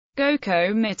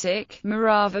Gojko Mitić,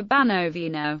 Morava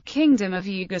Banovina, Kingdom of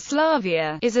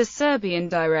Yugoslavia, is a Serbian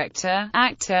director,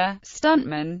 actor,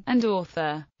 stuntman, and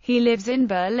author. He lives in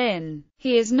Berlin.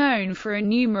 He is known for a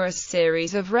numerous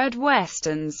series of red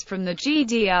westerns from the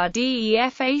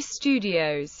GDRDEFA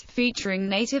studios, featuring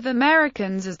Native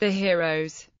Americans as the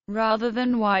heroes, rather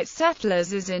than white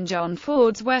settlers as in John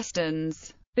Ford's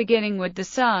westerns. Beginning with The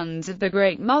Sons of the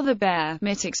Great Mother Bear,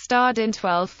 Mitić starred in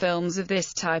 12 films of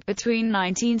this type between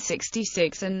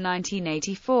 1966 and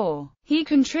 1984. He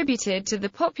contributed to the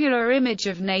popular image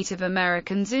of Native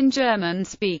Americans in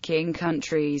German-speaking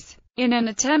countries. In an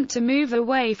attempt to move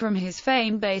away from his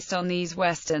fame based on these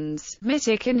westerns,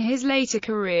 Mitić in his later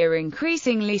career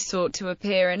increasingly sought to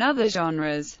appear in other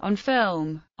genres, on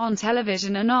film, on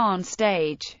television and on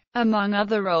stage. Among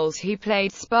other roles, he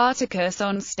played Spartacus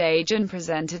on stage and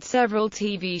presented several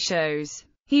TV shows.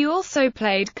 He also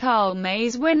played Karl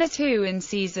May's Winner 2 in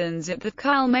seasons at the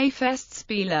Karl May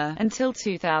Festspiele, until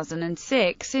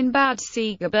 2006 in Bad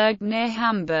Segeberg near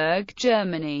Hamburg,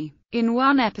 Germany. In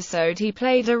one episode he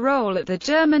played a role at the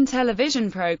German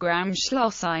television program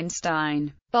Schloss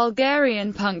Einstein.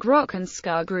 Bulgarian punk rock and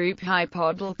ska group He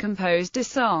Podl composed a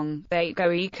song,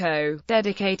 Gojko,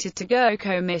 dedicated to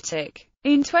Gojko Mitić.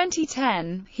 In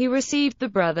 2010, he received the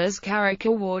Brothers Karic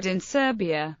Award in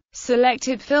Serbia.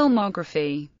 Selected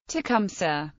filmography.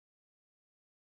 Tecumseh.